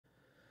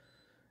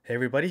Hey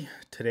everybody,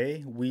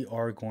 today we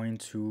are going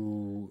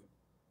to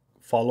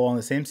follow on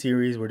the same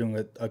series. We're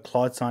doing a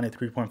Claude Sonnet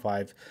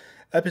 3.5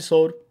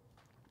 episode,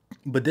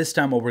 but this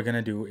time what we're going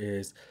to do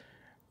is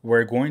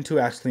we're going to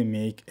actually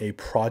make a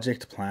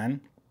project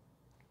plan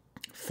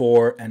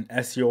for an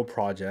SEO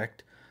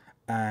project,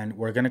 and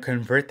we're going to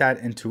convert that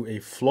into a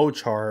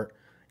flowchart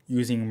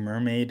using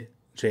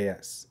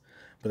Mermaid.js.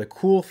 But the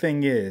cool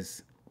thing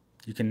is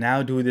you can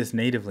now do this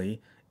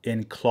natively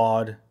in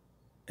Claude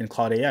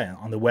AI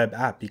on the web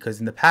app, because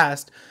in the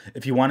past,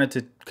 if you wanted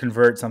to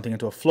convert something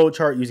into a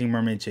flowchart using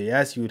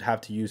Mermaid.js, you would have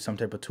to use some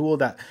type of tool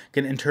that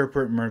can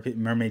interpret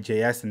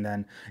Mermaid.js, and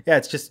then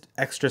it's just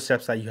extra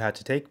steps that you had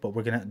to take. But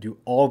we're gonna do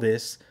all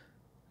this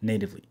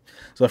natively.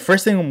 So the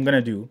first thing I'm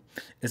gonna do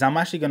is I'm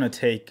actually gonna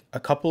take a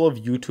couple of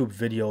YouTube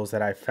videos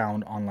that I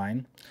found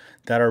online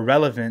that are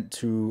relevant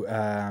to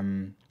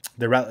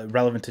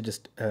relevant to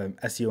just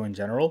SEO in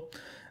general.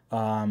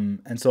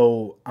 And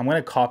so I'm going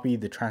to copy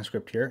the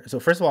transcript here. So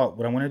first of all,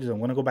 what I'm going to do is I'm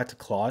going to go back to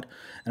Claude,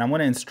 and I'm going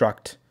to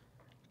instruct,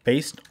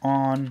 based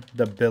on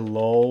the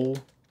below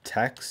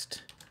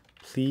text,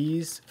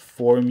 please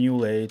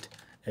formulate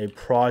a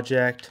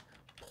project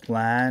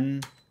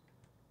plan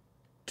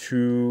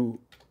to,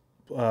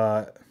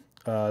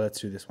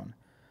 let's do this one,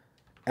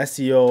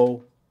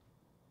 SEO,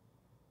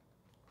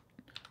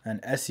 an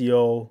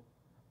SEO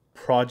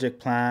project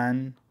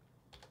plan.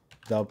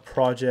 The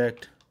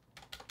project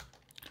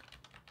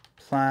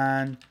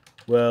plan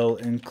will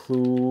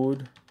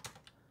include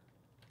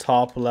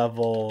top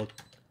level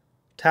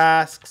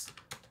tasks,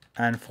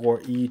 and for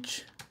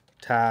each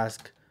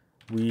task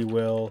we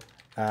will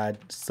add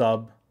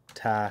sub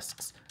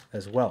tasks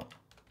as well.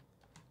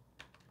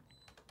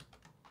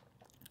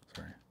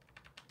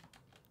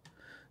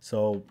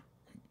 So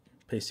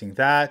pasting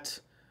that,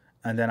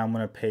 and then I'm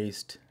going to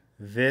paste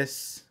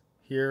this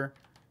here,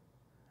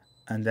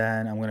 and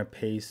then I'm going to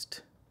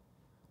paste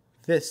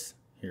this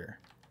here.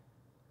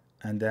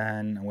 And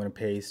then I'm going to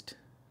paste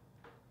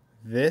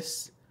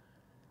this,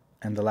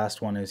 and the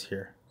last one is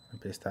here. I'll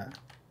paste that.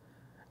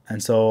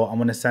 And so I'm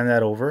going to send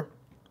that over.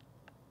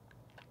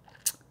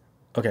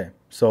 Okay,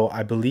 so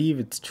I believe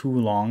it's too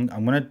long.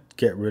 I'm going to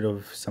get rid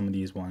of some of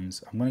these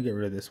ones. I'm going to get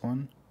rid of this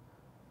one.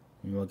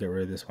 Maybe we'll get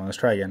rid of this one. Let's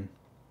try again.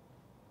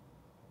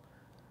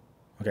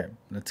 Okay,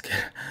 let's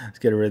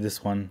get rid of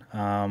this one.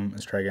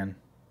 Let's try again.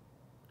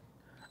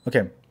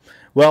 Okay,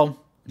 well,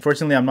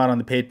 unfortunately I'm not on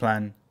the paid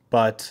plan,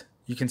 but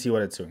you can see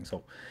what it's doing.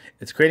 So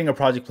it's creating a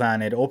project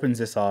plan. It opens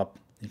this up.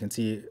 You can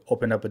see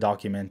open up a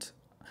document,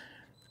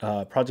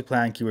 project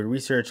plan, keyword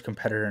research,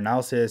 competitor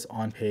analysis,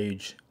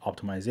 on-page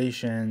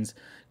optimizations,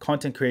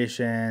 content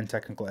creation,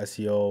 technical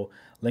SEO,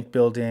 link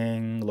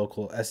building,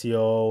 local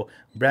SEO,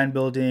 brand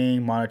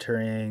building,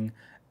 monitoring,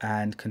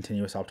 and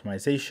continuous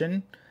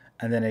optimization.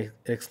 And then it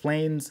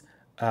explains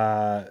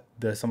some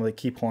of the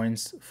key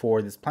points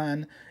for this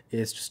plan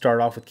is to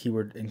start off with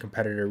keyword and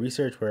competitor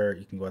research, where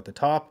you can go at the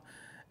top.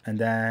 And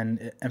then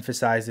it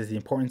emphasizes the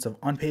importance of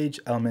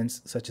on-page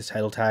elements such as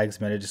title tags,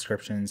 meta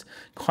descriptions,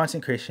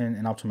 content creation,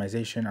 and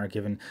optimization are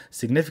given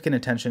significant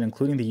attention,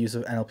 including the use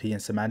of NLP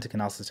and semantic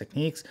analysis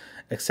techniques,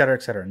 etc.,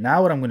 etc.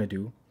 Now what I'm going to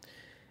do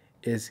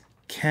is,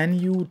 can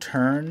you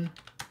turn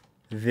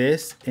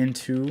this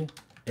into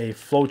a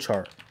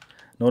flowchart?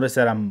 Notice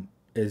that I'm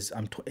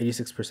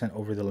 86%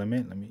 over the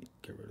limit. Let me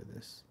get rid of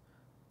this.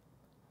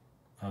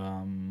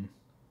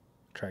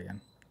 Try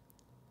again.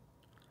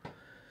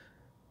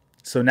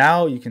 So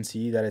now you can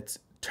see that it's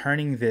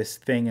turning this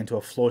thing into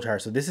a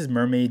flowchart. So this is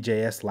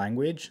Mermaid.js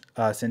language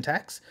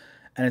syntax,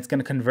 and it's going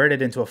to convert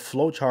it into a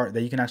flowchart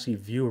that you can actually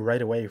view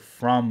right away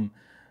from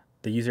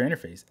the user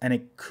interface. And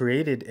it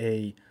created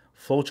a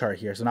flowchart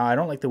here. So now I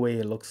don't like the way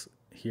it looks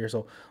here.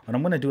 So what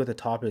I'm going to do at the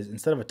top is,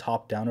 instead of a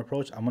top-down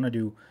approach, I'm going to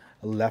do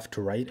a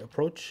left-to-right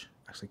approach.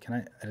 Actually, can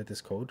I edit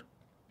this code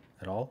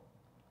at all?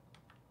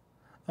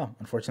 Oh,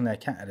 unfortunately, I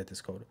can't edit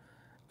this code.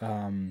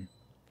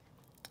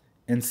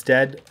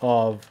 Instead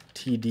of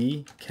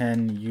TD,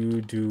 can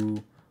you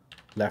do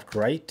left,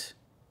 right?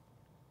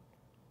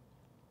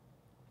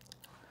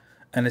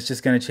 And it's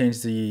just going to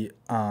change the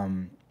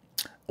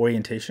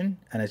orientation,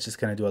 and it's just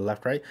going to do a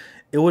left, right.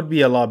 It would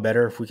be a lot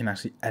better if we can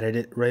actually edit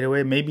it right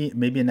away. Maybe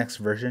a next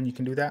version you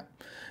can do that.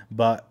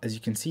 But as you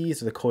can see,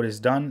 so the code is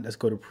done. Let's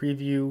go to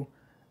preview,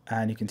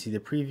 and you can see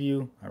the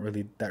preview.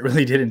 That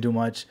really didn't do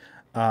much.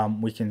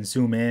 We can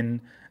zoom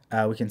in.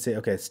 We can say,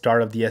 okay,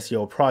 start of the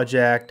SEO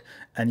project,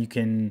 and you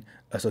can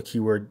also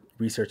keyword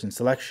research and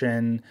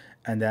selection,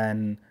 and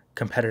then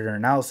competitor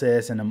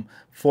analysis. And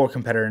for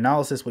competitor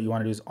analysis, what you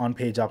want to do is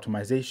on-page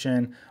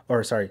optimization,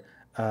 or sorry,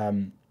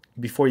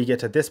 before you get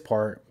to this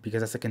part,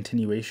 because that's a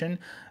continuation,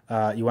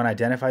 you want to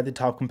identify the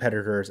top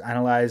competitors,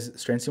 analyze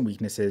strengths and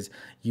weaknesses,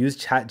 use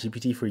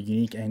ChatGPT for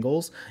unique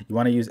angles. You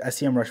want to use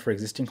SEMrush for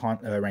existing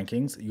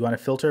rankings. You want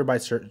to filter by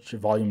search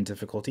volume and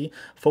difficulty,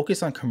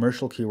 focus on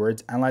commercial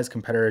keywords, analyze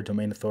competitor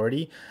domain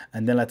authority,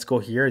 and then let's go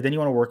here. Then you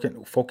want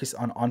to focus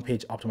on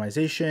on-page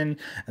optimization, and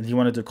then you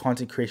want to do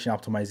content creation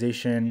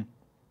optimization.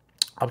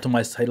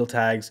 optimize title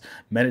tags,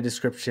 meta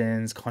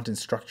descriptions, content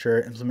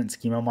structure, implement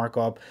schema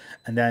markup.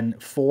 And then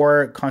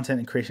for content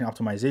and creation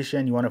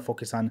optimization, you want to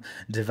focus on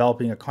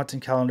developing a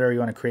content calendar. You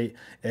want to create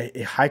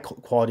a high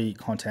quality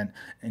content,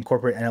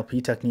 incorporate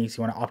NLP techniques.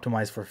 You want to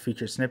optimize for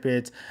feature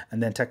snippets,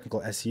 and then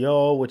technical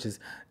SEO, which is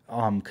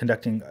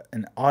conducting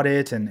an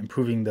audit and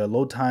improving the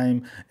load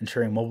time,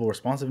 ensuring mobile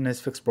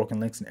responsiveness, fix broken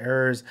links and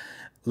errors,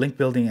 link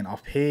building and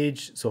off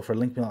page. So for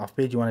link building off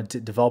page, you want to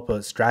develop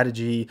a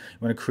strategy. You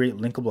want to create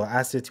linkable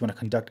assets. You want to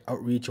conduct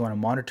outreach. You want to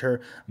monitor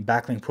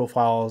backlink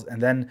profiles,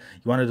 and then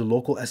you want to do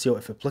local SEO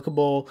if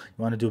applicable.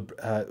 You want to do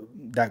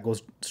that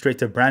goes straight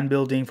to brand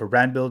building. For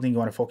brand building, you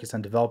want to focus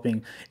on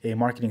developing a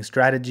marketing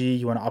strategy.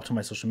 You want to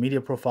optimize social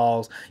media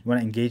profiles. You want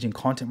to engage in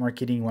content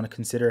marketing. You want to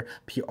consider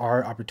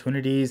PR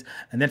opportunities,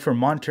 and then for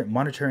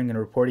monitoring and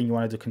reporting, you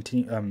want to do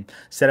continue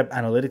set up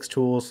analytics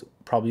tools,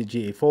 probably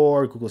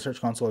GA4, Google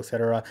Search Console,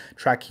 etc.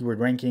 Track keyword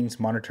rankings,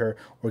 monitor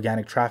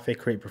organic traffic,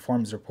 create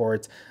performance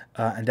reports.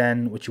 And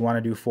then what you want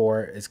to do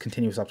for is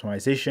continuous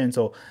optimization.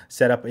 So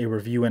set up a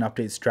review and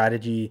update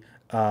strategy,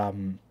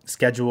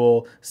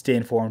 schedule, stay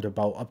informed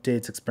about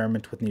updates,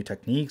 experiment with new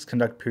techniques,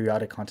 conduct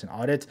periodic content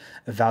audits,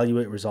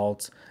 evaluate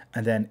results.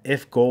 And then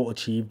if goal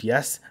achieved,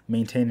 yes,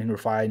 maintain and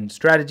refine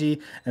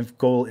strategy. And if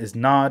goal is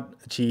not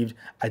achieved,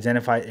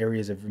 identify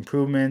areas of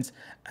improvements.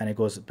 And it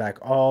goes back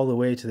all the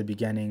way to the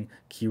beginning,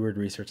 keyword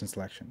research and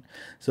selection.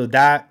 So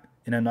that,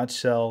 in a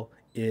nutshell,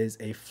 is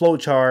a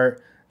flowchart.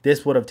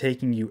 This would have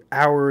taken you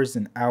hours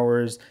and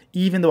hours,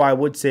 even though I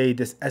would say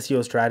this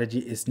SEO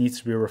strategy needs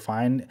to be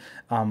refined.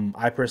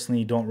 I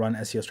personally don't run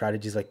SEO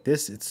strategies like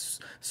this. It's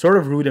sort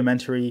of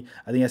rudimentary.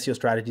 I think SEO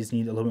strategies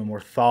need a little bit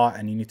more thought,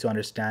 and you need to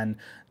understand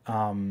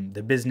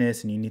the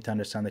business, and you need to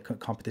understand the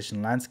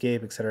competition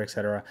landscape, et cetera, et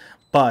cetera.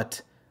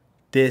 But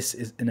this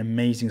is an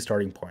amazing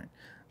starting point.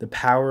 The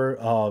power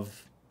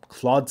of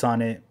Claude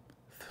Sonnet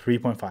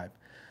 3.5.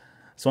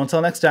 So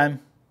until next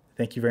time,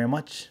 thank you very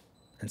much,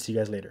 and see you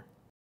guys later.